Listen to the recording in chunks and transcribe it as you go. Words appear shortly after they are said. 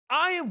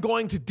I am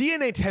going to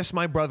DNA test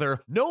my brother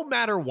no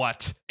matter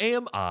what.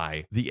 Am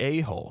I the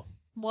a-hole?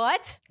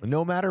 What?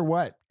 No matter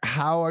what.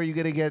 How are you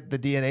going to get the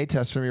DNA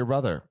test from your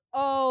brother?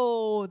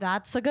 Oh,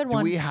 that's a good Do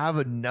one. we have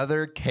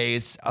another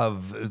case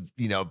of,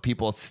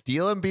 people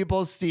stealing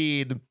people's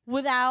seed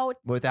Without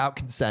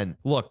consent?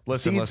 Look,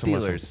 listen.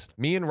 Stealers.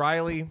 Me and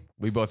Riley,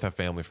 we both have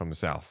family from the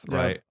South,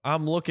 right?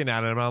 I'm looking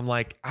at him and I'm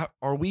like,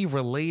 are we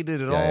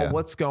related at all? Yeah.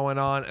 What's going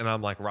on? And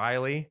I'm like,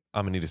 Riley,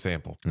 I'm going to need a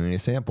sample. I need a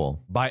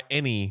sample. By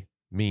any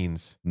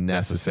means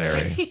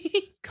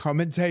Necessary. Come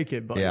and take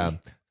it, buddy. Yeah.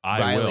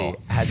 Riley will.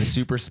 Has a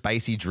super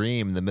spicy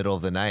dream in the middle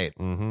of the night.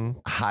 Mm-hmm.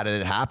 How did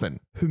it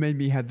happen? Who made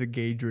me have the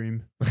gay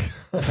dream?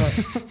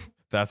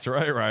 That's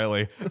right,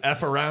 Riley.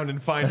 F around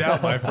and find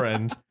out, my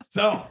friend.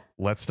 So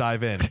let's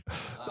dive in.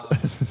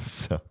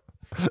 So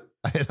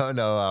I don't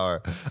know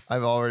how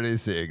I'm already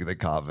seeing the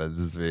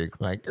comments being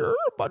like, you're a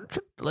bunch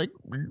of like,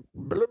 blah,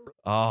 blah.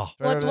 Oh,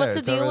 what's the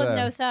It's deal over with there.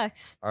 no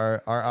sex?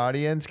 Our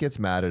audience gets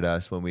mad at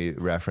us when we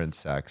reference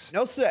sex.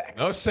 No sex.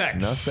 no sex.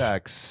 No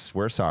sex.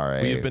 We're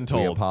sorry. We have been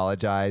told. We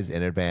apologize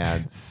in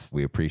advance.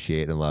 We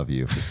appreciate and love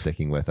you for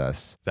sticking with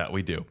us. That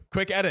we do.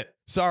 Quick edit.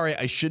 Sorry,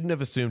 I shouldn't have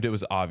assumed it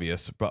was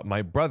obvious, but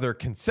my brother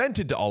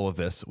consented to all of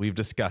this. We've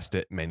discussed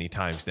it many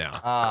times now.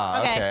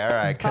 Okay. Okay. All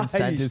right.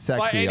 Consent is Nice.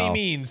 By sexy, any y'all.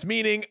 means,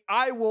 meaning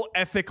I will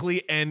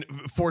ethically and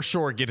for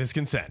sure get his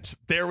consent.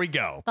 There we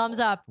go. Thumbs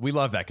up. We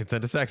love that.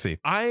 Consent is sexy.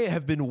 I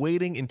have been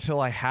waiting until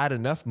I had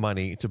enough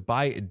money to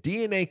buy a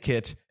DNA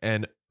kit,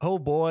 and oh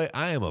boy,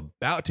 I am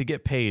about to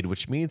get paid,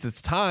 which means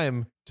it's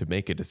time to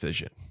make a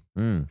decision.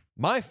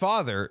 My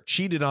father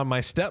cheated on my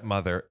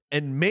stepmother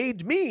and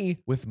made me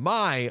with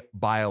my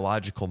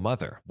biological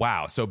mother.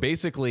 Wow. So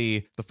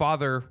basically, the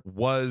father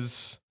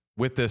was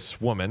with this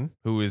woman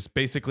who is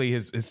basically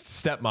his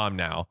stepmom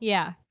now.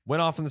 Yeah.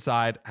 Went off on the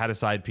side, had a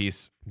side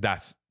piece.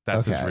 That's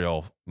his Okay.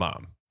 real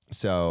mom.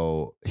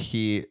 So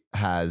he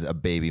has a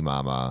baby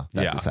mama.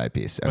 That's Yeah. the side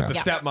piece. But Okay. the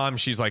stepmom,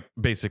 she's like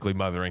basically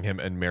mothering him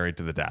and married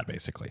to the dad,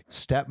 basically.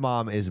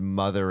 Stepmom is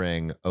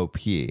mothering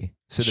OP.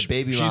 So the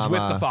baby she's mama.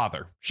 with the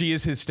father. She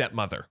is his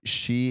stepmother.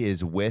 She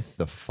is with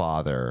the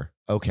father.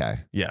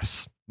 Okay.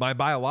 Yes. My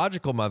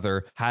biological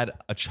mother had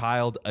a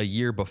child a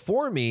year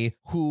before me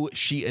who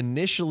she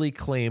initially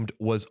claimed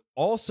was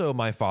also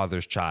my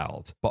father's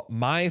child, but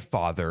my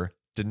father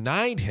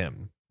denied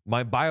him.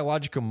 My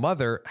biological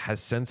mother has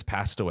since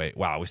passed away.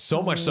 Wow,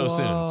 so much so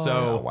soon. Whoa. So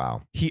Oh,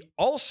 wow. he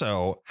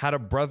also had a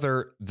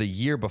brother the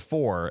year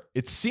before.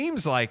 It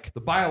seems like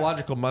the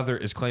biological mother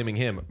is claiming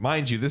him.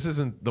 Mind you, this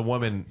isn't the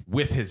woman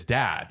with his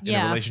dad, in a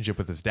Yeah. relationship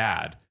with his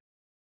dad.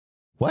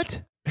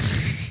 What?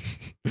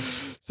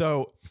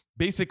 So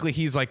basically,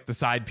 he's like the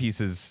side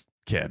pieces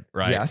kid,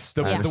 right? Yes,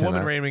 The, I the understand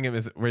woman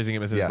that. raising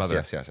him as his Yes, mother.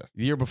 yes.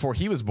 The year before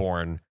he was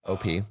born,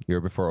 OP.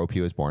 Year before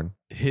OP was born.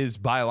 his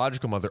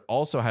biological mother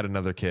also had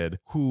another kid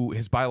who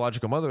his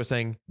biological mother was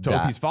saying to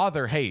That- OP's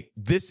father, hey,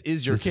 this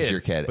is your This kid. is your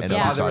kid. But And the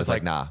OP's father father's was like,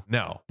 like, nah.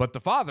 no. But the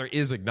father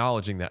is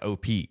acknowledging that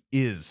OP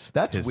is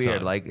That's his weird.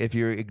 son. Like, if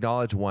you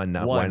acknowledge one,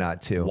 why One.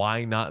 not two?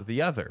 Why not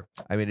the other?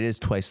 I mean, it is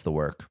twice the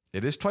work.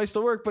 It is twice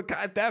the work, but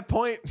at that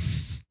point,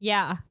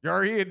 Yeah. you're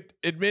already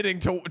admitting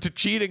to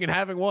cheating and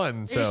having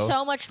one. There's So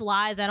so much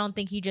lies. I don't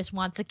think he just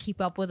wants to keep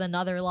up with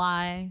another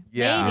lie.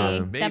 Yeah,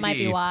 Maybe. That might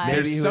be maybe. why. There's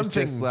Maybe he was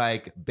something- just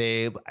like,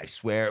 babe, I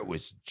swear it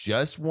was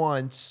just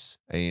once.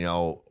 And,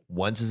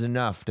 once is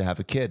enough to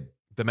have a kid.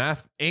 the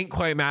math ain't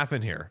quite math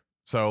in here.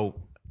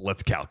 So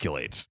let's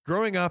calculate.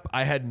 Growing up,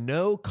 I had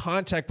no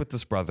contact with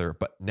this brother,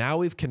 but now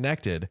we've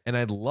connected, and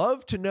I'd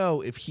love to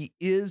know if he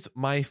is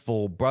my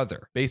full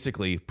brother,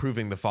 basically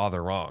proving the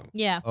father wrong.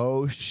 Yeah.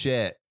 Oh,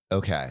 shit.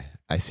 Okay.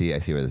 I see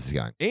where this is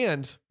going.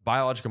 And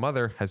biological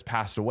mother has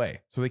passed away,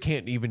 so they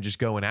can't even just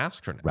go and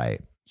ask her now. Right.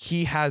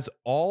 He has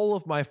all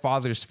of my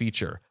father's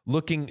feature,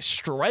 looking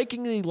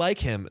strikingly like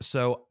him,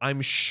 so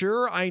I'm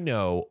sure I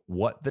know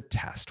what the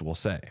test will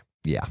say.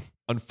 Yeah.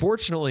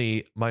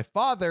 Unfortunately, my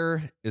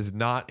father is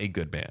not a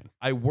good man.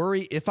 I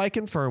worry if I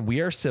confirm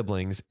we are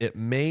siblings, it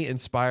may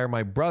inspire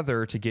my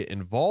brother to get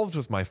involved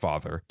with my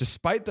father,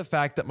 despite the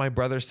fact that my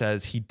brother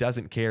says he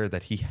doesn't care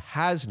that he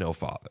has no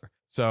father.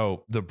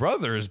 So the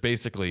brother is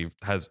basically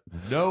has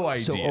no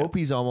idea. So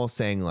Opie's almost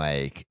saying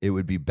like it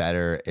would be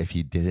better if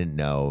he didn't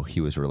know he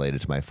was related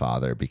to my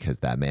father because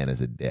that man is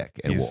a dick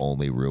and He's- will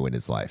only ruin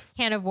his life.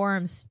 Can of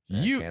worms.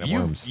 Can of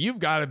worms. You've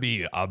got to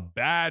be a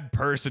bad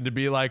person to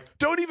be like,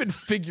 don't even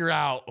figure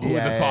out who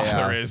Yeah, the yeah,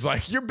 father yeah. is.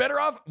 Like, you're better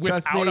off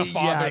Trust without me, a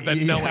father yeah, than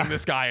yeah. knowing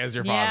this guy as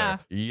your Yeah.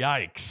 father.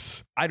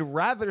 Yikes. I'd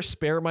rather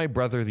spare my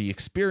brother the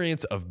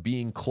experience of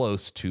being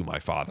close to my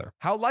father.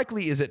 How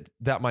likely is it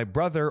that my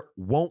brother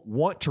won't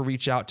want to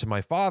reach out to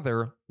my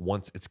father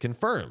once it's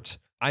confirmed?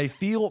 I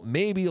feel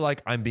maybe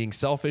like I'm being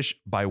selfish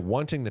by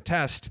wanting the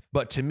test,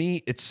 but to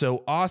me, it's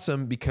so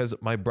awesome because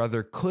my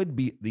brother could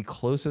be the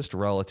closest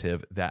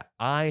relative that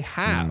I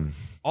have.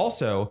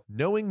 Also,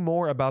 knowing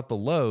more about the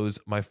lows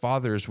my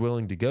father is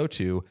willing to go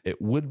to,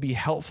 it would be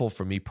helpful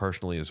for me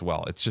personally as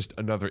well. It's just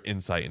another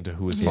insight into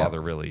who his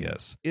father really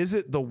is. Is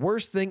it the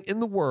worst thing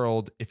in the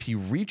world if he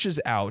reaches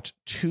out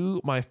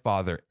to my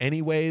father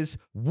anyways?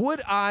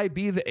 Would I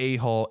be the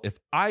a-hole if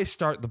I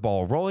start the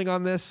ball rolling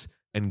on this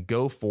and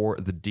go for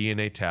the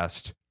DNA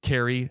test?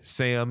 Carrie,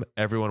 Sam,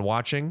 everyone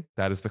watching,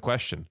 that is the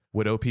question.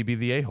 Would OP be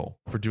the a-hole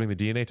for doing the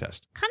DNA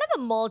test? Kind of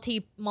a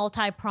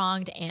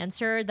multi-pronged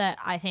answer that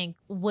I think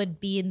would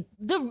be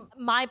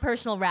my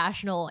personal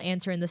rational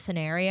answer in the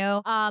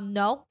scenario.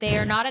 No, they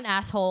are not an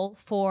asshole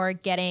for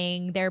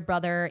getting their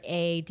brother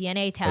a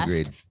DNA test.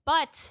 Agreed.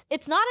 But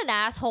it's not an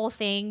asshole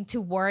thing to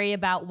worry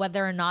about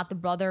whether or not the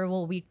brother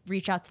will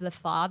reach out to the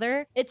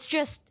father. It's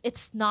just,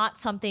 it's not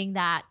something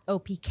that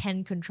OP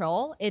can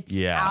control.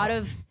 It's out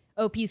of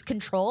OP's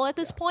control at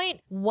this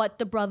point, what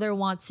the brother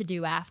wants to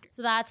do after.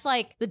 So that's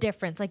like the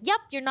difference. Like, yep,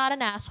 you're not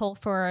an asshole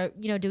for,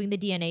 doing the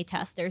DNA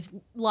test. There's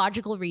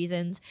logical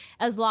reasons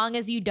as long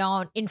as you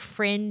don't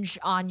infringe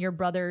on your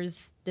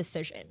brother's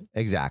decision.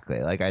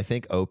 Exactly. Like, I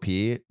think OP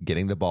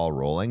getting the ball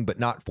rolling, but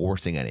not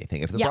forcing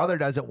anything. If the brother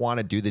doesn't want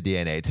to do the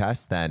DNA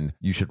test, then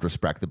you should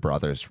respect the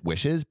brother's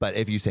wishes. But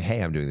if you say,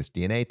 hey, I'm doing this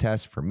DNA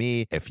test for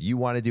me, if you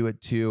want to do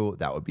it too,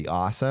 that would be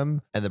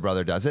awesome. And the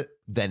brother does it,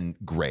 then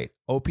great.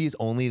 OP is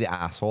only the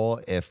asshole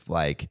if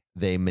like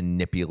they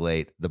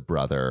manipulate the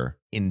brother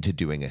into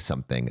doing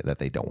something that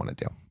they don't want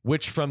to do.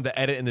 Which from the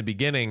edit in the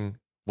beginning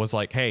was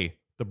like, hey,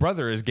 the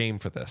brother is game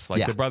for this.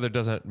 Like the brother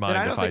doesn't mind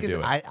if I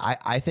do it.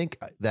 I think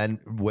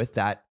then with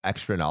that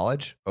extra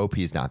knowledge, OP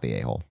is not the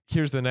a-hole.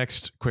 Here's the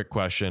next quick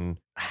question.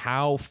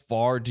 How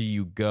far do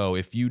you go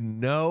if you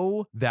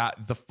know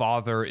that the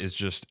father is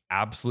just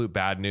absolute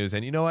bad news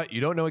and you know what? You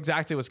don't know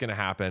exactly what's going to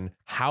happen.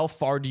 How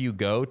far do you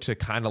go to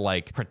kind of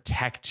like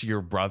protect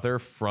your brother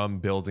from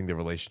building the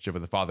relationship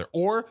with the father?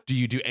 Or do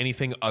you do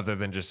anything other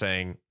than just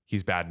saying,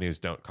 he's bad news,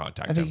 don't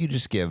contact him? I think you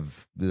just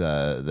give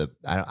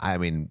I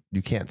mean,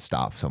 you can't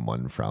stop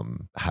someone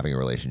from having a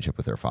relationship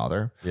with their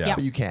father,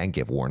 but you can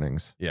give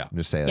warnings. Yeah.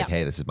 Just say like,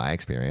 hey, this is my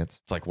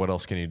experience. It's like, what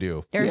else can you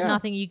do? There's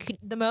nothing you could,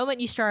 the moment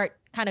you start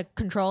kind of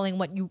controlling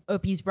what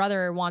OP's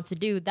brother wants to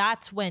do,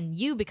 that's when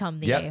you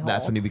become the a-hole.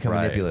 That's when you become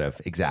manipulative.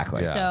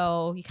 Exactly. Yeah.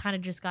 So you kind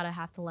of just gotta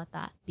have to let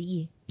that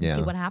be and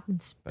see what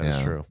happens.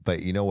 That's true.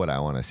 But you know what I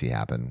want to see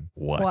happen?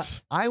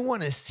 What? I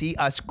want to see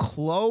us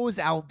close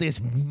out this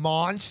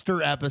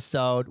monster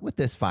episode with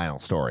this final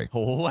story.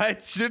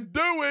 Let's do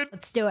it.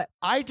 Let's do it.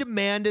 I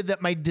demanded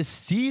that my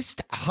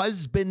deceased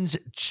husband's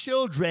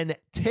children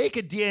take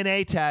a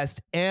DNA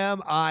test.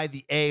 Am I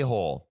the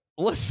a-hole?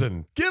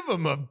 Listen, give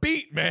them a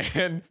beat,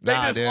 man. They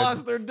just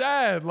lost their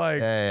dad.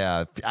 Like,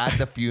 yeah. At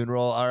the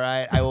funeral, all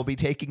right. I will be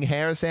taking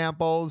hair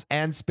samples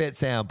and spit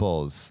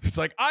samples. It's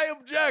like, I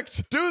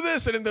object. Do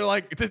this, and then they're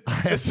like,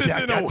 "This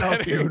isn't a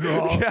wedding."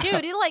 Funeral.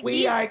 Dude, you like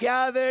We are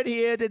gathered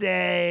here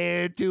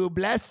today to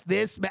bless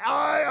this man.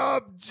 I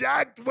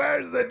object.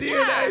 Where's the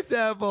DNA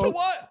sample? To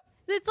what?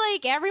 It's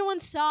like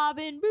everyone's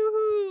sobbing,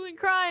 boo-hoo, and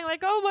crying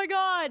like, oh my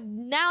God,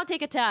 now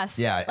take a test.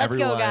 Yeah, Let's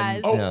go, everyone-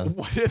 guys. Oh, Yeah.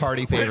 what if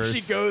Party What if favors.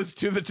 she goes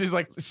to she's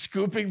like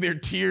scooping their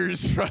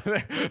tears from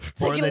there?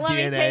 For Like, the let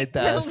me DNA take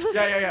test. those.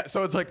 Yeah.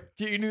 So it's like,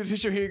 you need a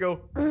tissue. Here you go.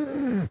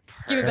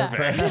 Give it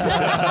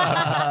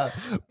back.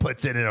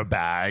 Puts it in a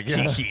bag.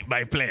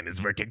 My plan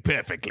is working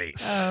perfectly.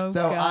 Oh,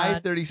 So I,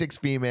 God. 36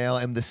 female,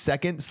 am the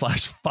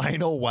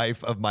second/final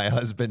wife of my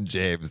husband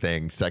James.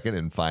 Saying second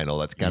and final.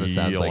 That kind of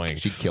sounds like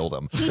she Yoinks. killed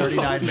him.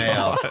 39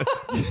 male.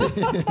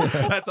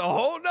 That's a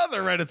whole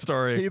nother Reddit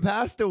story. He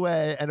passed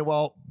away. And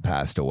while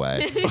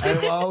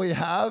we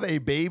have a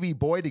baby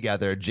boy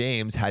together,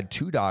 James had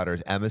two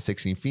daughters, Emma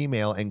 16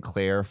 female and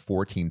Claire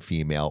 14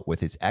 female, with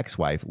his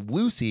ex-wife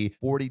Lucy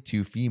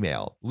 42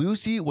 female.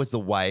 Lucy was the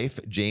wife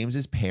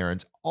James's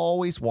parents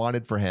always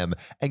wanted for him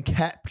and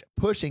kept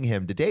pushing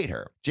him to date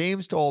her.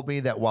 James told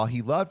me that while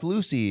he loved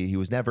Lucy, he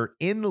was never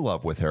in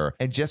love with her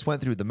and just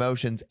went through the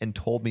motions, and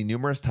told me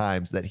numerous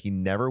times that he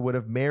never would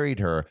have married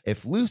her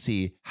if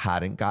Lucy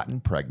hadn't gotten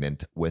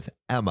pregnant with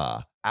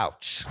Emma.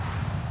 Ouch.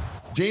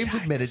 James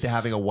admitted to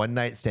having a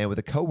one-night stand with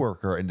a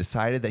coworker and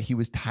decided that he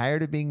was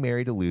tired of being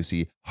married to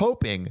Lucy,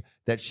 hoping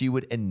that she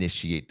would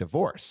initiate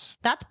divorce.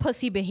 That's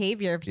pussy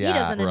behavior if he Yeah,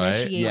 doesn't right?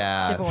 initiate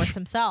Yeah. divorce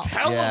himself.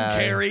 Tell Yeah.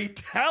 him, Carrie.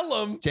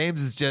 Tell him.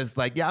 James is just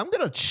like, yeah, I'm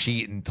going to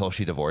cheat until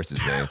she divorces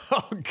me.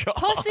 Oh, God.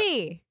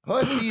 Pussy.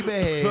 Pussy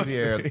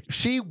behavior. Pussy.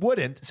 She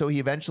wouldn't, so he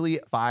eventually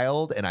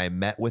filed, and I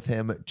met with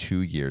him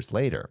 2 years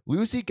later.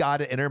 Lucy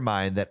got it in her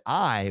mind that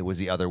I was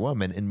the other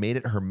woman and made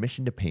it her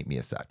mission to paint me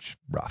as such.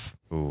 Rough.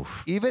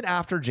 Oof. Even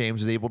after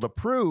James was able to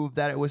prove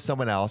that it was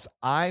someone else,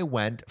 I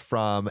went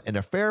from an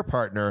affair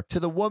partner to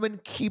the woman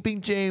keeping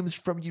James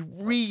from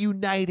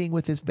reuniting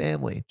with his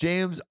family.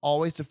 James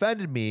always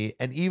defended me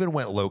and even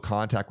went low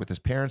contact with his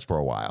parents for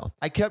a while.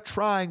 I kept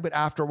trying, but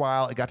after a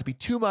while, it got to be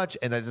too much,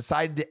 and I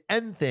decided to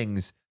end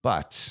things.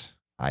 But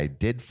I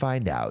did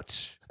find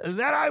out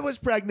that I was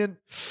pregnant.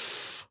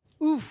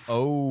 Oof.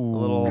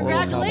 Oh,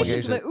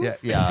 Congratulations, but complication.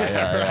 oof.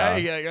 Yeah.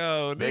 Right,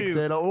 oh, Makes dude.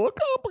 it a little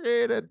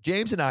complicated.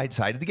 James and I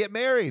decided to get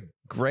married.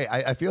 Great.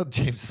 I feel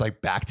James is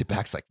like back to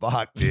back. It's like,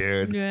 fuck,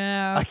 dude.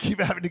 Yeah. I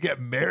keep having to get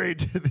married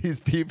to these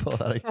people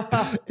that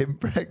I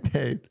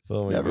impregnate.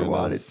 Oh my Never goodness.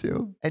 wanted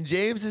to. And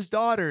James's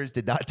daughters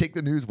did not take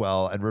the news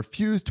well and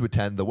refused to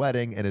attend the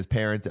wedding, and his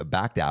parents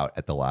backed out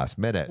at the last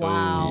minute.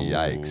 Wow.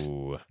 Yikes.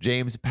 Ooh.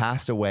 James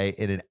passed away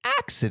in an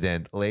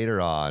accident later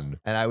on,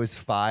 and I was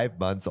 5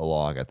 months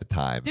along at the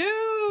time. Dude.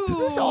 Does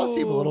this all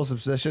seem a little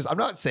suspicious? I'm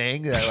not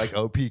saying that like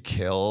OP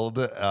killed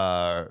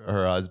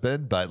her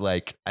husband, but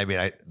like, I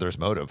mean, there's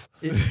motive.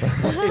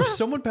 If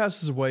someone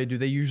passes away, do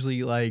they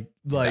usually like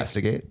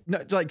Investigate? no,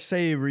 like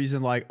say a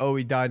reason like, oh,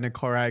 he died in a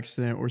car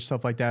accident or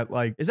stuff like that?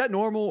 Like, is that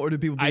normal, or do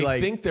people be I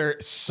like, think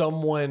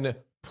someone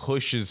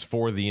pushes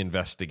for the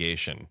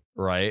investigation,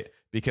 right?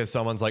 Because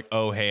someone's like,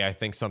 oh, hey, I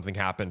think something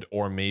happened.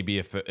 Or maybe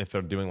if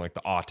they're doing like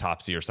the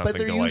autopsy or something.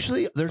 But they're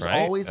usually, there's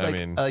right? always I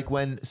mean- like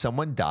when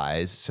someone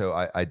dies. So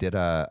I did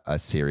a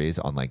series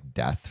on like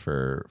death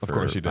for Of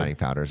course you did. Finding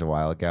Founders a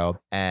while ago.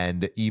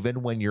 And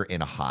even when you're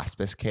in a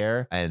hospice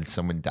care and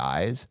someone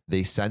dies,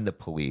 they send the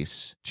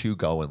police to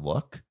go and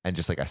look and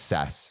just like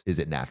assess, is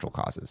it natural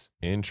causes?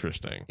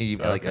 Interesting.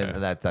 Like, Okay.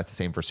 and that's the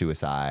same for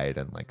suicide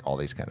and like all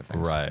these kind of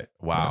things. Right.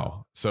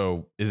 Wow.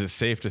 So is it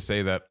safe to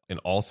say that in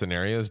all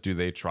scenarios, do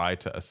they try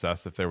to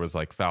assess if there was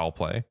like foul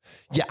play?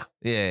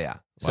 Yeah.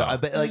 So, Wow.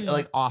 but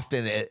like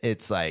often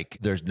it's like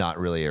there's not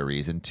really a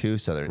reason to.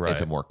 So it's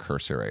Right. a more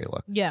cursory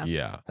look. Yeah.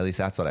 Yeah. At least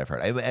that's what I've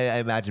heard. I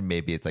imagine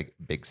maybe it's like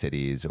big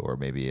cities, or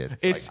maybe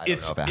it's It's like, I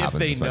don't know if it happens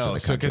they as much in know. the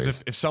So because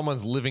countries. if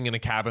someone's living in a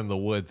cabin in the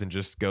woods and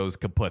just goes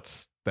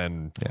kaputs,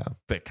 then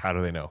how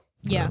do they know?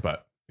 Yeah.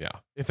 But yeah,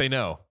 if they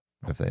know,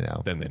 if they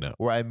know. then they know.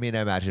 Or I mean,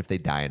 I imagine if they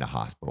die in a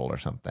hospital or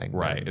something.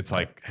 Right. then- It's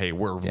like, hey,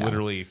 we're Yeah.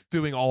 literally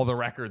doing all the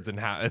records and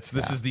how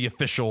this is the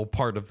official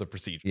part of the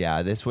procedure.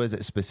 Yeah, this was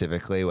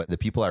specifically what the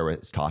people I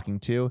was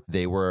talking to,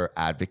 they were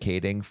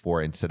advocating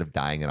for, instead of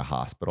dying in a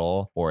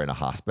hospital or in a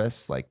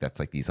hospice, like that's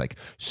like these like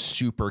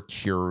super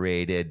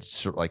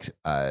curated, like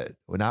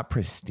not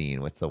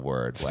pristine, what's the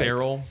word?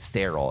 Sterile. Like,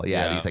 sterile.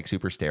 Yeah, Yeah. these like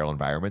super sterile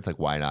environments. Like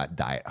why not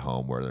die at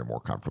home where they're more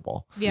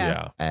comfortable?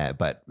 Yeah.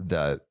 But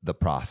the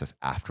process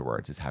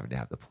afterwards is having to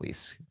have the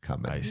police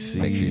come and I make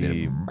sure you see.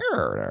 didn't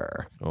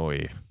murder. Oh,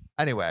 yeah.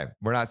 Anyway,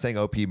 we're not saying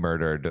OP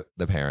murdered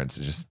the parents.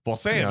 It's just, Well,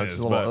 saying it's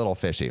is, a but- little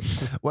fishy.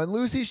 When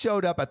Lucy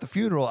showed up at the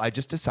funeral, I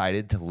just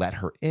decided to let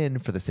her in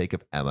for the sake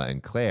of Emma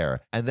and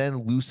Claire. And then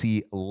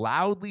Lucy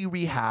loudly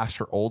rehashed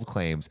her old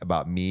claims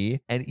about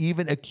me and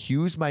even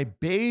accused my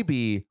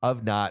baby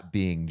of not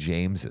being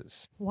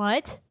James's.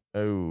 What?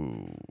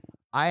 Oh.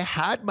 I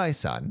had my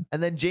son,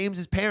 and then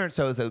James's parents,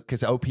 so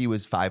because OP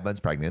was 5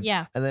 months pregnant.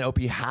 Yeah. And then OP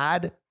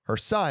had her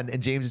son,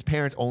 and James's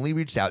parents only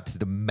reached out to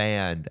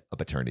demand a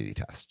paternity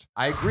test.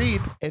 I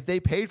agreed if they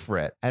paid for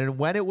it. And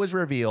when it was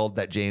revealed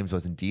that James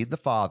was indeed the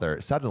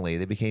father, suddenly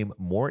they became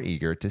more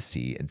eager to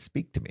see and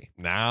speak to me.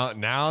 Now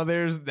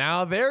their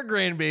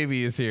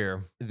grandbaby is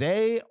here.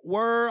 They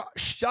were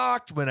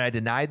shocked when I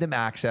denied them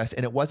access,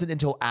 and it wasn't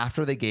until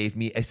after they gave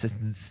me a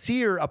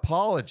sincere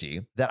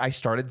apology that I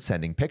started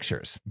sending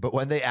pictures. But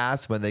when they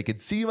asked when they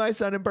could see my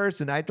son in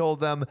person, I told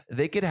them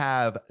they could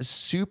have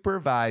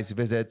supervised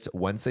visits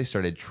once they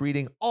started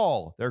treating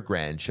all their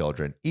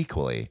grandchildren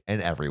equally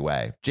in every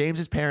way.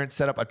 James's parents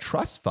set up a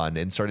trust fund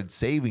and started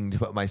saving to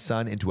put my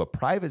son into a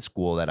private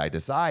school that I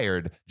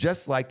desired,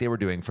 just like they were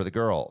doing for the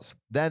girls.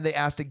 Then they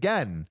asked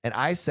again, and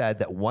I said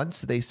that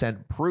once they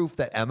sent proof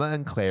that Emma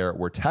and Claire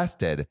were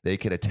tested, they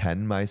could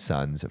attend my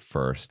son's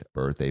first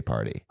birthday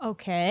party.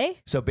 Okay.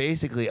 So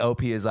basically,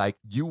 OP is like,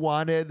 you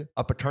wanted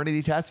a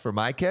paternity test for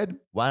my kid?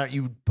 Why don't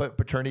you put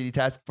paternity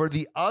test for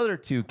the other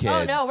two kids?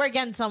 Oh no, we're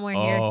getting somewhere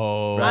here.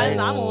 Oh. Right.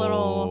 I'm a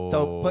little.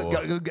 So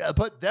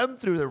put them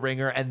through the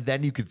ringer, and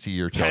then you could see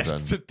your children.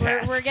 Test the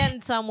test. We're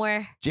getting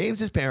somewhere.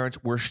 James's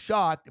parents were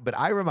shocked, but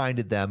I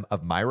reminded them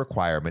of my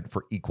requirement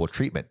for equal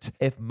treatment.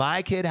 If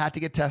my kid had to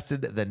get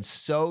tested, then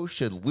so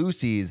should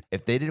Lucy's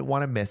if they didn't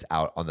want to miss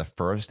out on the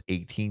first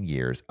 18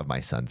 years of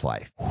my son's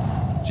life.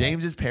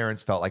 James's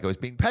parents felt like I was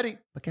being petty,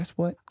 but guess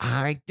what?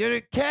 I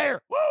didn't care.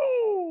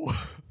 Woo!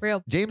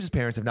 Real. James's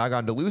parents have now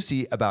gone to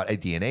Lucy about a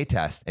DNA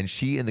test, and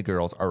she and the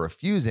girls are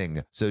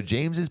refusing. So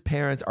James's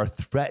parents are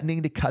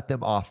threatening to cut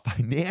them off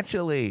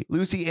financially.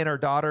 Lucy and her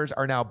daughters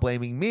are now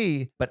blaming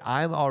me, but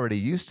I'm already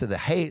used to the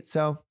hate,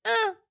 so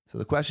So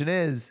the question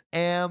is,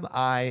 am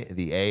I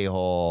the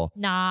a-hole?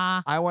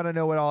 Nah. I want to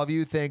know what all of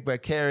you think,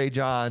 but Carrie,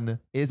 John,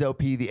 is OP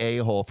the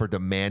a-hole for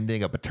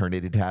demanding a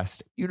paternity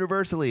test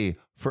universally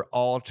for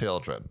all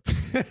children?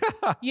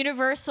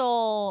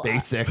 Universal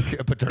Basic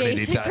paternity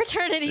basic test.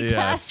 paternity Yes.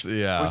 test.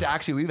 Yeah. Which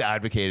actually we've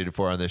advocated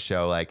for on this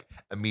show, like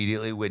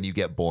immediately when you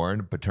get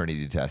born,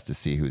 paternity test to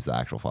see who's the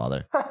actual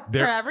father For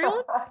There,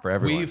 everyone? for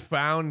everyone. we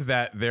found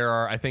that there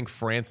are, I think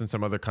France and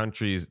some other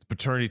countries,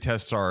 paternity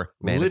tests are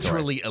Mandatory.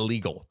 literally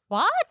illegal.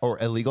 What? Or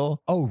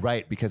illegal? Oh,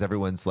 right, because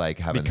everyone's like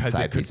having because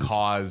side it could pieces.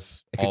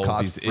 cause It could all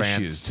cause these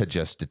France issues to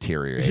just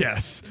deteriorate.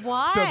 Yes.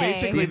 Why? So The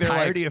basically,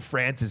 entirety of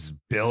France is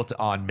built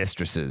on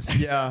mistresses.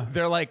 Yeah.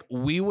 they're like,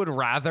 we would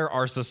rather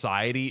our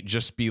society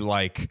just be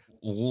like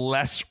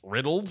less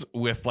riddled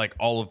with like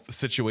all of the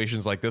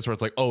situations like this where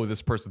it's like, oh,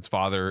 this person's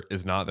father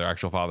is not their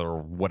actual father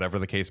or whatever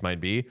the case might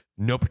be.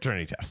 No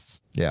paternity tests.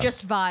 Yeah.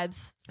 Just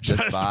vibes.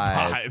 Just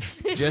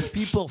vibes. Just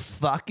people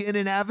fucking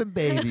and having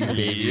babies,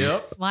 baby.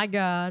 Yep. My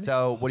God.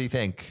 So what do you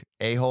think?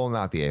 A-hole,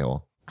 not the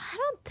a-hole? I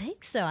don't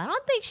think so. I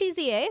don't think she's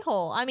the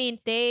a-hole. I mean,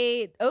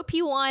 OP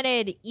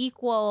wanted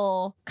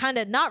equal kind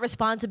of not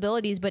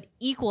responsibilities, but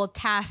equal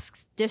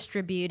tasks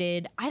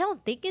distributed. I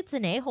don't think it's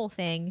an a-hole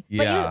thing.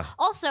 But Yeah.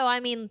 also, I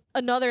mean,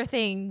 another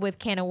thing with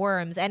can of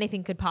worms,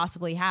 anything could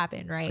possibly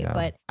happen, right? Yeah.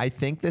 But I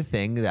think the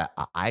thing that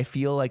I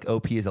feel like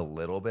OP is a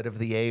little bit of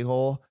the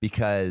a-hole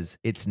because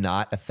it's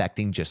not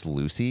affecting just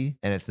Lucy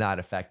and it's not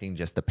affecting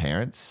just the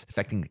parents, it's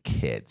affecting the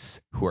kids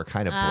who are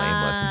kind of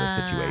blameless in this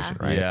situation,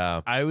 right?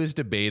 Yeah. I was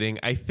debating.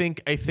 I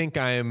think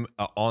I'm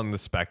on the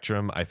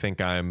spectrum. I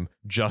think I'm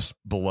just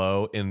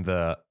below in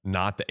the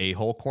not the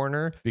a-hole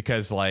corner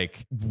because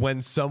like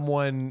when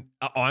someone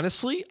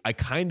honestly, I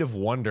kind of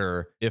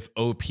wonder if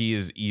OP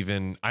is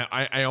even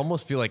I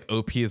almost feel like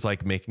OP is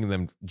like making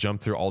them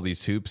jump through all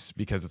these hoops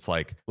because it's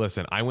like,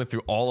 listen, I went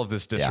through all of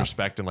this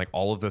disrespect and like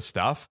all of this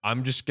stuff.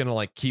 I'm just gonna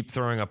like keep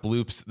throwing up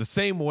loops the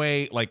same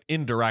way, like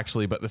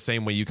indirectly, but the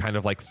same way you kind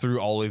of like threw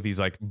all of these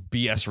like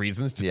BS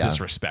reasons to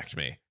disrespect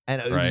me.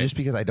 And right? just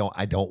because I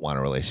don't want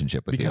a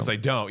relationship with you. Because I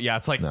don't. Yeah,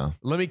 it's like,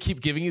 let me keep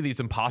giving you these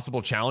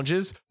impossible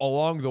challenges.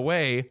 Along the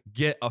way,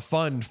 get a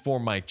fund for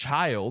my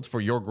child,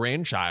 for your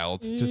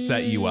grandchild to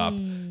set you up.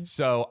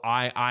 So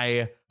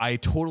I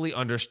totally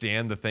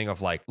understand the thing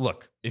of like,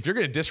 look, if you're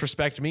going to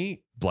disrespect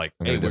me, like,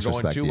 hey, we're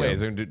going two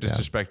ways. I'm going to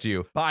disrespect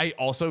you. But I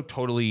also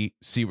totally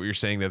see what you're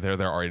saying that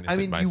there are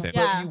innocent bystanders.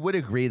 But you would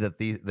agree that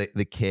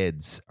the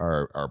kids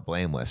are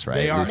blameless, right?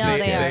 They are. Lucy's No, kids.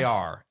 they They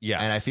are.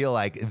 Yes. And I feel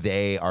like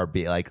they are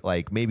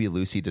like maybe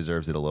Lucy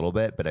deserves it a little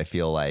bit, but I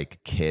feel like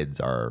kids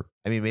are.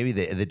 I mean, maybe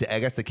I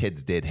guess the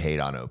kids did hate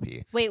on OP.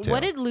 wait, too.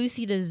 what did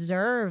Lucy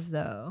deserve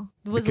though?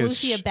 Was Because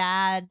Lucy a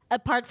bad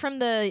apart from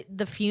the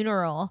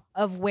funeral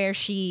of where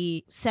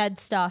she said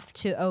stuff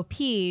to OP?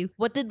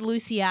 What did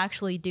Lucy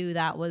actually do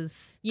that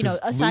was,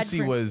 aside Lucy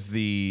from was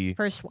the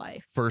first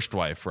wife? first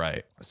wife,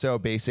 right? So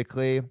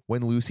basically,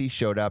 when Lucy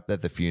showed up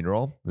at the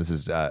funeral, this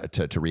is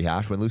to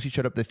rehash. When Lucy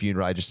showed up at the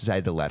funeral, I just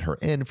decided to let her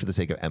in for the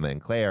sake of Emma and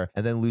Claire.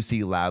 And then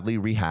Lucy loudly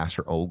rehashed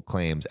her old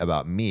claims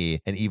about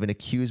me and even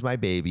accused my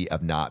baby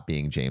of not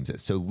being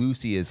James's. So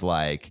Lucy is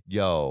like,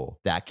 yo,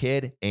 that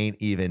kid ain't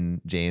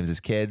even James's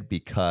kid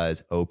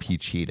because OP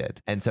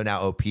cheated. And so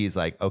now OP is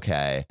like,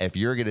 okay, if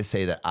you're going to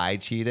say that I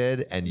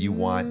cheated and you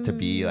want to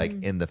be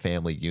like in the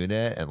family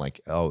unit and like,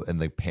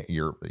 and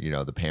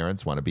the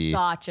parents want to be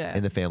Gotcha.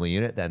 in the family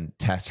unit, then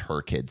test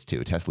her kids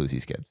too. Test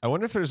Lucy's kids. I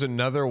wonder if there's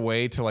another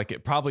way to like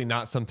it, probably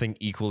not something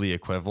equally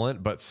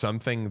equivalent, but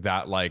something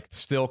that like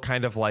still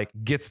kind of like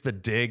gets the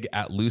dig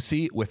at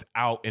Lucy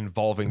without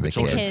involving the The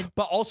children. kids.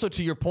 But also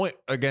to your point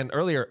again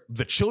earlier,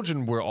 the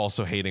children were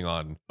also hating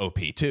on OP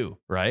too,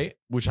 right?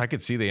 Which I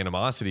could see the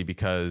animosity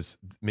because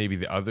maybe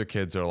the other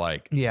kids are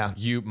like, Yeah.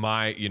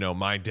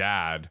 my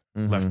dad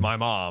Mm-hmm. left my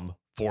mom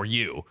for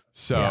you.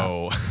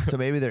 So So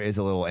maybe there is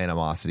a little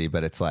animosity,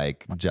 but it's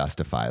like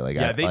justified. Like,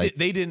 yeah,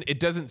 they didn't.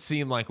 It doesn't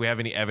seem like we have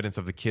any evidence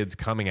of the kids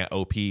coming at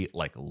OP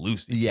like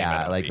Lucy. came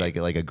Yeah, at OP.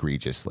 like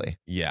egregiously.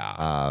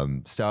 Yeah.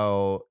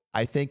 So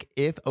I think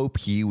if OP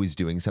was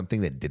doing something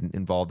that didn't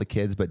involve the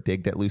kids but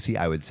digged at Lucy,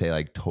 I would say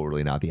like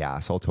totally not the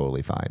asshole,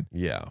 totally fine.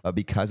 Yeah. But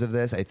because of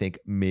this, I think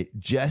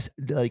just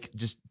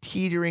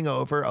teetering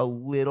over a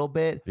little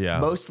bit. Yeah.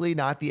 Mostly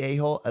not the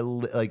a-hole,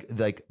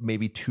 like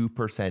maybe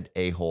 2%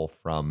 a-hole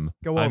from.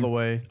 Go all the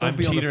way. Don't I'm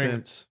be on the teetering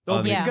fence.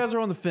 on the- You guys are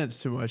on the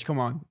fence too much. Come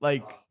on.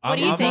 Like, What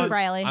do you think, on,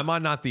 Riley? I'm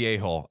on not the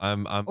a-hole.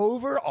 I'm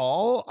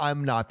Overall,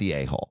 I'm not the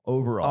a-hole.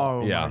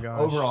 Overall. oh Yeah. my gosh.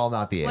 Overall,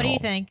 not the a-hole. What do you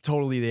think?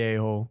 Totally the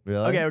a-hole.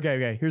 Really?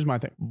 Okay. Here's my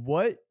thing.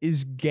 What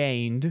is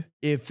gained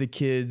if the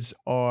kids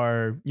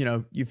are,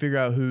 you figure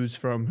out who's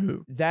from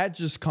who? That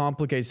just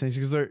complicates things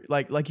because they're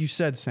like you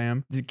said,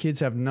 Sam, the kids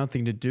have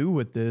nothing to do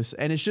with this.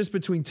 And it's just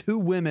between two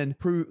women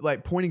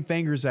pointing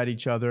fingers at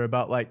each other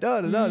about like,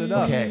 da da da da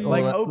da. Okay,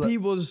 Like well, OP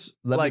was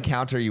Let like, me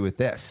counter you with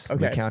this.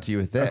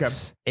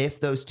 If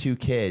those two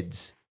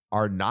kids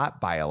are not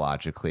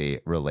biologically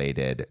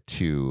related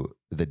to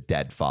the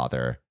dead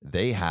father,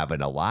 they have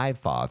an alive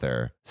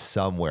father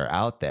somewhere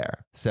out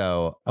there.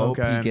 So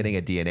Okay. OP getting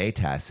a DNA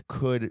test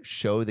could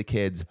show the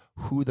kids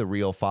who the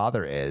real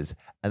father is.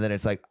 And then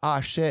it's like,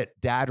 shit,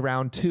 dad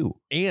round 2.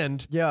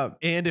 and yeah.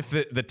 and if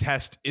the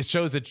test it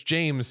shows it's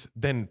James,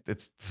 then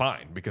it's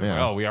fine because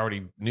Yeah. we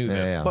already knew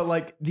this. Yeah. But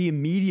like the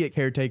immediate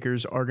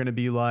caretakers are going to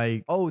be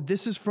like, oh,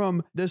 this is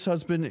from this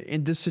husband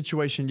in this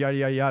situation, yada,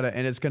 yada, yada.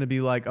 And it's going to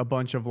be like a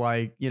bunch of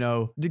like,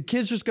 the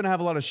kids just going to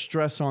have a lot of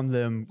stress on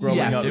them growing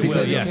Yes, up it because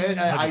because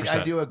yes,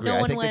 I do agree. No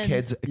I one think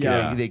wins.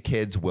 the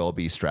kids will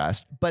be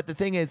stressed. But the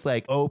thing is,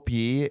 like, OP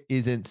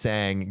isn't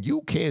saying,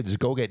 you kids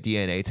go get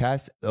DNA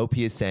tests. OP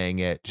is saying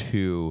it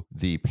to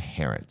the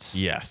parents.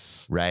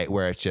 Yes. Right?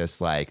 Where it's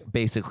just like,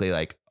 basically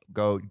like,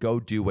 go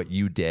do what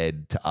you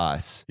did to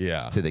us,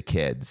 to the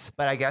kids.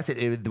 But I guess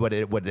what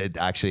it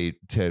actually,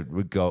 to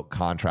go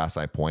contrast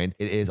my point,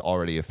 it is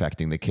already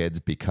affecting the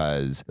kids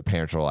because the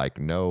parents are like,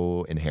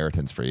 no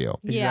inheritance for you.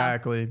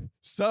 Exactly.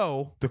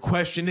 So the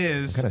question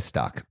is, Kind of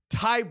stuck.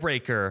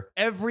 tiebreaker.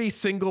 Every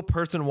single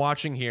person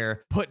watching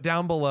here, put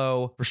down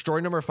below for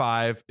story number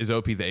 5, is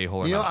OP the a-hole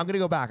or You know, not? I'm gonna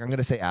go back. I'm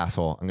gonna say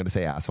asshole. I'm gonna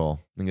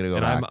go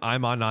And back.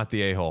 I'm on not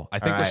the a-hole. I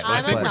think All right,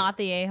 I'm split. not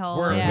the a-hole.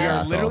 we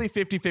Yeah. are literally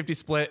 50-50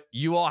 split.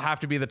 You all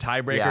have to be the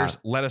tiebreakers. Yeah.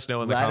 Let us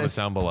know in the comments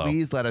down below.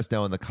 Please let us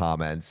know in the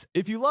comments.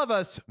 If you love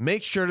us,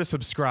 make sure to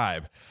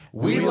subscribe.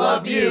 We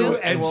love you,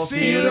 and we'll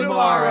see you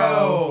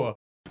tomorrow.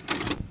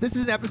 This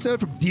is an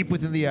episode from deep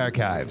within the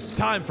archives.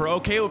 Time for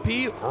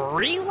OKOP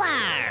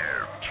Rewind.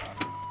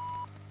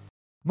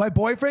 My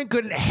boyfriend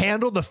couldn't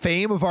handle the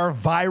fame of our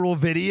viral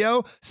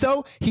video,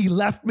 so he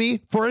left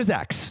me for his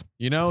ex.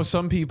 You know,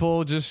 some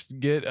people just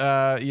get,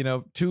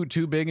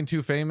 too big and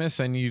too famous,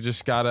 and you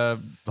just gotta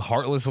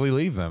heartlessly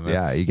leave them.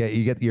 Yeah, you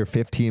get your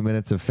 15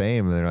 minutes of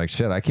fame, and they're like,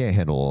 "Shit, I can't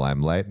handle the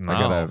limelight.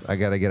 No. I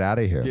gotta get out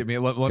of here. Let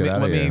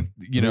Get me,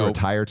 here.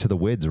 Retire to the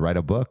woods, write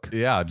a book."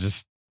 yeah,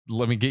 just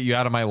let me get you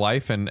out of my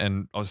life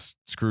and I'll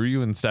screw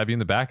you and stab you in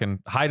the back and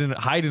hide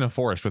in a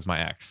forest with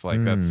my ex.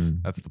 Like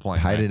that's the plan.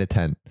 Hide right? in a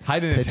tent.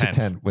 Hide in Pitch a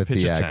tent with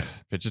Pitch the a tent.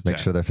 ex. Pitch a Make tent.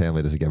 sure their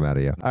family doesn't get mad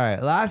at you. All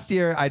right. Last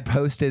year, I'd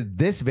posted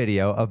this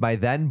video of my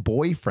then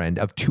boyfriend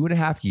of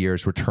 2.5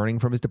 years returning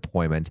from his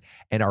deployment,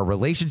 and our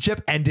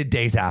relationship ended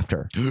days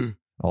after.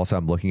 Also,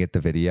 I'm looking at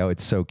the video.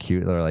 It's so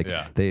cute.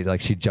 They're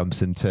like, she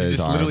jumps into She his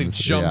just literally arms.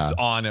 jumps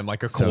Yeah. on him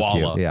like a So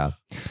koala. cute. Yeah.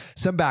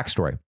 Some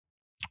backstory.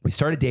 We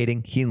started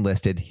dating. He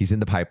enlisted. He's in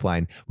the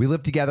pipeline. We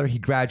lived together. He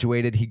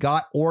graduated. He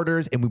got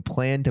orders, and we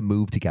planned to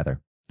move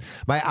together.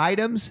 My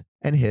items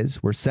and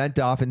his were sent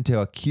off into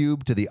a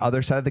cube to the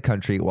other side of the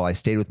country while I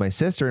stayed with my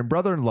sister and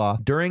brother-in-law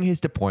during his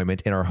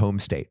deployment in our home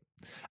state.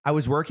 I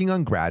was working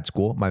on grad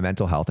school, my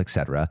mental health,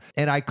 etc.,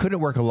 and I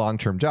couldn't work a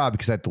long-term job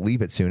because I had to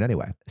leave it soon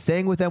anyway.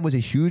 Staying with them was a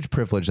huge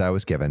privilege that I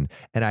was given,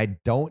 and I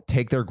don't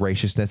take their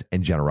graciousness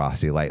and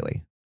generosity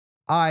lightly.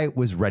 I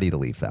was ready to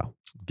leave, though.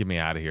 Get me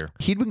out of here.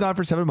 He'd been gone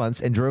for 7 months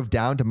and drove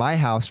down to my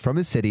house from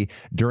his city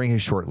during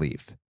his short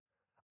leave.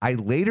 I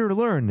later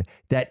learned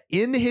that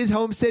in his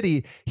home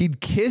city,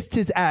 he'd kissed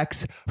his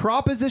ex,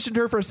 propositioned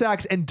her for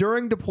sex, and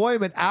during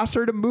deployment asked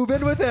her to move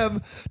in with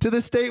him to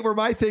the state where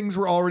my things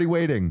were already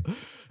waiting.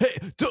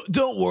 Hey,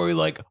 don't worry.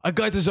 Like, I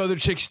got this other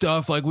chick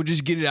stuff. Like, we'll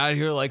just get it out of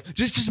here. Like,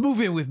 just move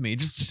in with me.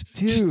 Just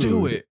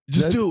do it.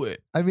 Just do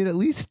it. I mean, at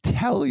least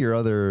tell your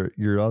other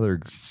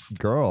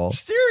girl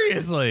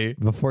Seriously.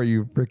 before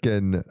you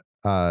freaking.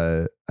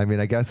 I mean,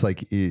 I guess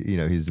like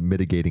he's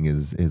mitigating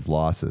his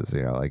losses.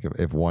 You know, like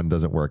if one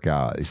doesn't work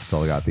out, he's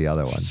still got the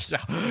other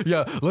one.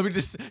 Yeah. Let me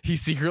just. He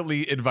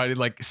secretly invited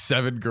like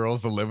 7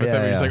 girls to live with him.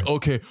 And he's Yeah. like,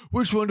 okay,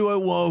 which one do I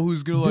want?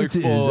 Who's gonna like This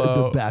is fall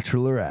out? the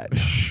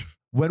Bachelorette.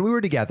 When we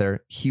were together,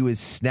 he was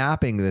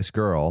snapping this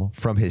girl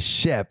from his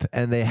ship,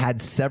 and they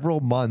had several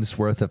months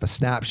worth of a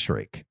snap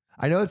streak.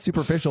 I know it's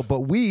superficial,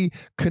 but we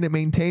couldn't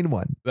maintain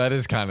one. That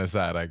is kind of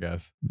sad, I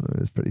guess.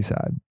 It's pretty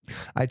sad.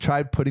 I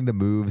tried putting the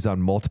moves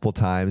on multiple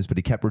times, but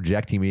he kept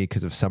rejecting me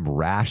because of some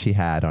rash he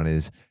had on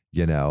his,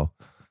 He got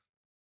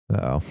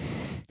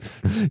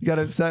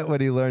upset when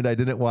he learned I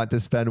didn't want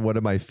to spend one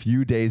of my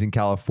few days in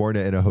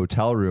California in a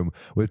hotel room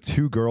with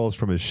 2 girls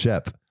from his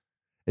ship.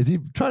 Is he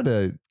trying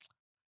to...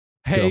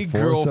 Hey,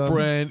 foursome?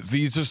 girlfriend,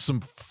 these are some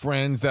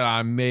friends that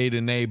I made,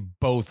 and they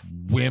both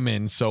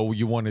women. So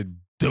you want to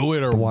do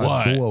it or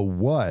what?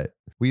 What?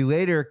 We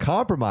later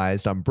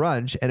compromised on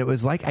brunch, and it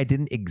was like I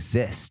didn't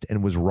exist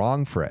and was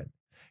wrong for it.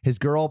 His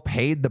girl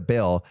paid the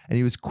bill, and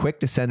he was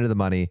quick to send her the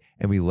money,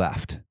 and we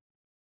left.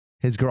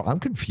 His girl, I'm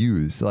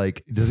confused.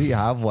 Like, does he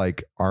have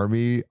like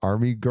army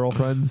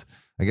girlfriends?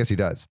 I guess he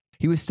does.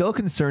 He was still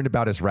concerned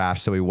about his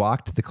rash, so he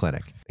walked to the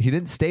clinic. He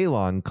didn't stay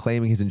long,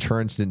 claiming his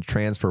insurance didn't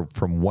transfer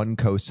from one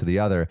coast to the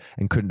other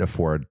and couldn't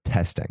afford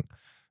testing.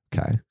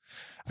 Okay.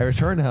 I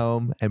returned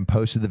home and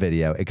posted the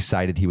video,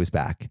 excited he was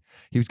back.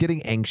 He was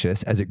getting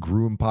anxious as it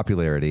grew in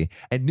popularity,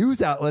 and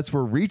news outlets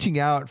were reaching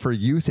out for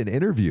use in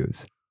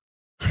interviews.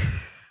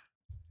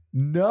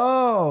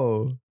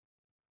 No,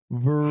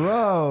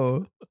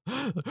 bro.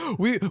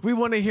 We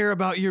want to hear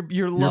about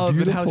your love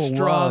and how beautiful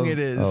strong love. it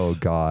is. Oh,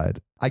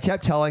 God. I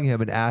kept telling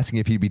him and asking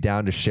if he'd be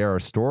down to share our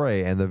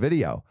story and the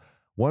video.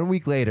 1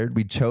 week later,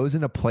 we'd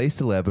chosen a place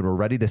to live and were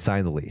ready to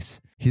sign the lease.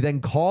 He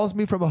then calls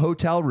me from a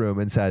hotel room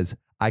and says,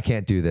 I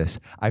can't do this.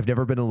 I've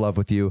never been in love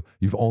with you.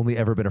 You've only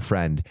ever been a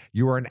friend.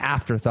 You are an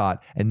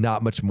afterthought and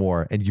not much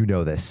more, and you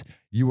know this.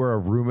 You were a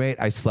roommate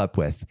I slept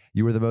with.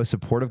 You were the most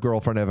supportive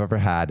girlfriend I've ever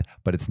had,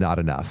 but it's not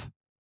enough.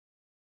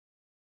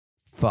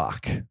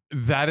 Fuck.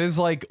 That is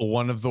like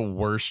one of the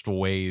worst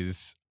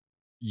ways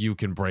you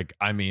can break.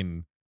 I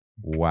mean,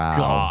 Wow.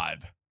 God.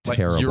 Like,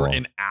 Terrible. you're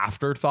an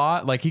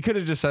afterthought. Like, he could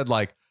have just said,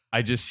 like,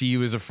 I just see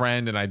you as a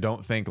friend, and I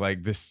don't think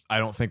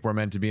we're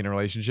meant to be in a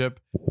relationship.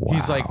 Wow.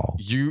 He's like,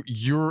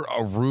 you're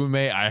a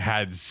roommate I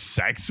had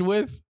sex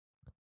with?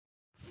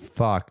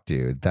 Fuck,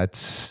 dude. That's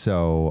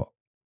so...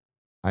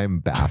 I'm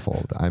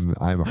baffled. I'm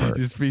hurt.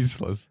 You're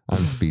speechless.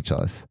 I'm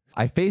speechless.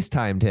 I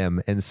FaceTimed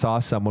him and saw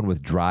someone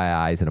with dry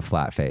eyes and a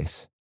flat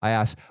face. I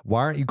asked,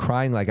 why aren't you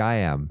crying like I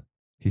am?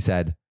 He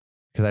said,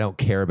 because I don't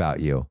care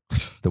about you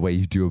the way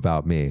you do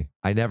about me.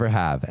 I never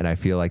have, and I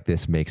feel like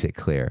this makes it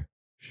clear.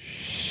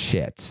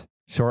 Shit.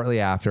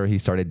 Shortly after, he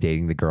started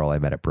dating the girl I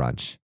met at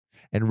brunch.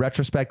 In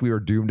retrospect, we were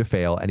doomed to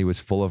fail, and he was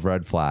full of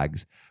red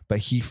flags, but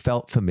he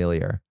felt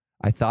familiar.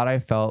 I thought I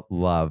felt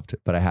loved,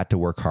 but I had to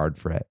work hard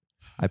for it.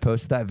 I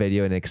posted that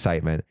video in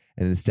excitement,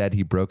 and instead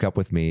he broke up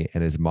with me,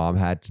 and his mom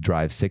had to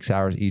drive 6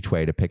 hours each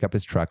way to pick up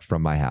his truck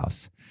from my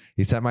house.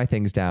 He sent my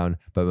things down,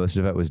 but most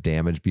of it was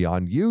damaged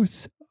beyond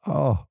use.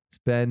 Oh, it's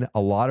been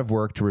a lot of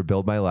work to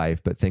rebuild my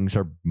life, but things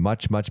are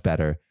much, much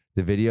better.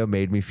 The video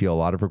made me feel a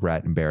lot of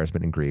regret,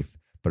 embarrassment, and grief,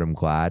 but I'm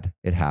glad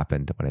it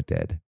happened when it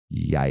did.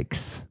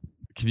 Yikes.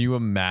 Can you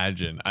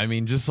imagine? I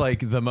mean, just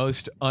like the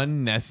most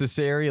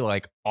unnecessary,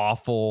 like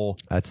awful.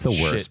 That's the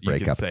worst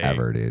breakup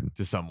ever, dude.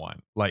 To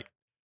someone. Like,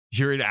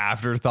 you're an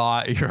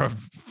afterthought. You're a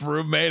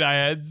roommate I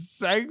had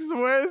sex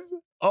with.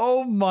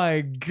 Oh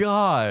my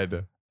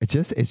God. It's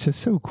just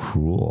so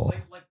cruel.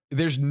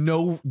 There's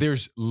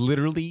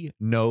literally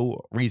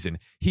no reason.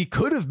 He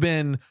could have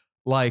been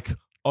like,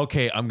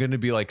 okay, I'm going to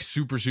be like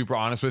super, super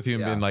honest with you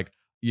and been like,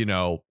 you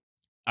know,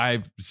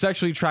 I'm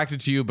sexually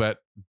attracted to you, but,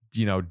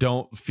 you know,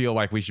 don't feel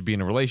like we should be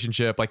in a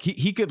relationship. Like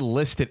he could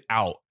list it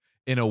out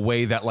in a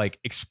way that like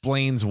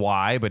explains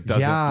why, but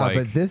doesn't. Yeah,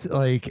 but this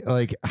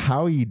like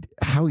how he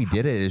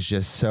did it is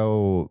just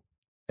so.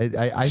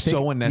 I think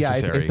so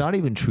unnecessary. Yeah, it's not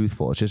even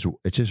truthful. It's just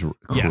cruel.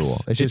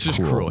 Yes, it's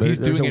just cruel.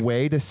 There's a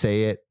way to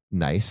say it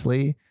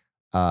nicely,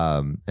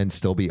 and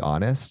still be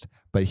honest.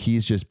 But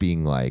he's just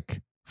being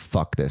like,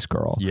 "Fuck this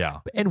girl." Yeah,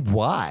 and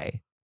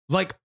why?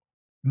 Like,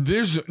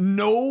 there's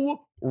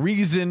no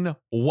reason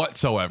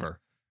whatsoever.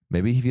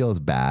 Maybe he feels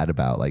bad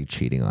about like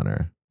cheating on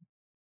her.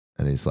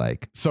 And he's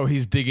like, so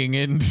he's digging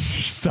in,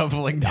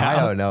 stumbling down. I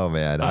don't know,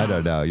 man. I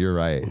don't know. You're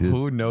right.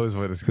 Who knows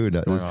what is Who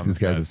knows? This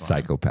guy's a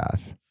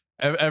psychopath.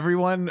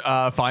 Everyone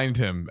find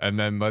him and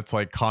then let's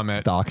like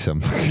comment. Dox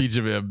him. Peach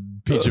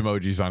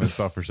emojis on his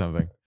stuff or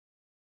something.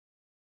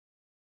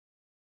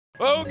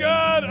 Oh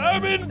God,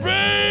 I'm in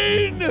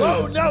pain!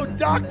 Oh no,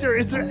 doctor!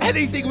 Is there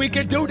anything we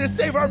can do to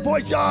save our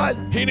boy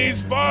John? He needs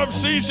 5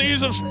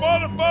 cc's of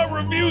Spotify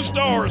review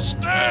stars,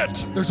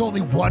 stat! There's only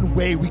one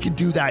way we can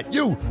do that.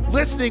 You,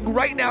 listening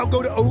right now,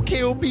 go to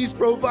OKOP's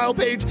profile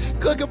page,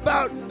 click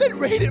about, then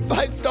rate it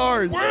 5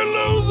 stars. We're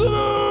losing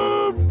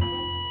him!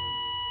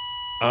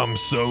 I'm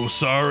so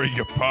sorry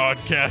your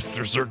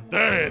podcasters are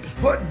dead.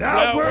 But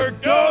now we're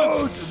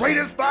ghosts! Rate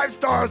us 5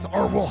 stars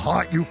or we'll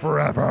haunt you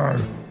forever.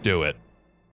 Do it.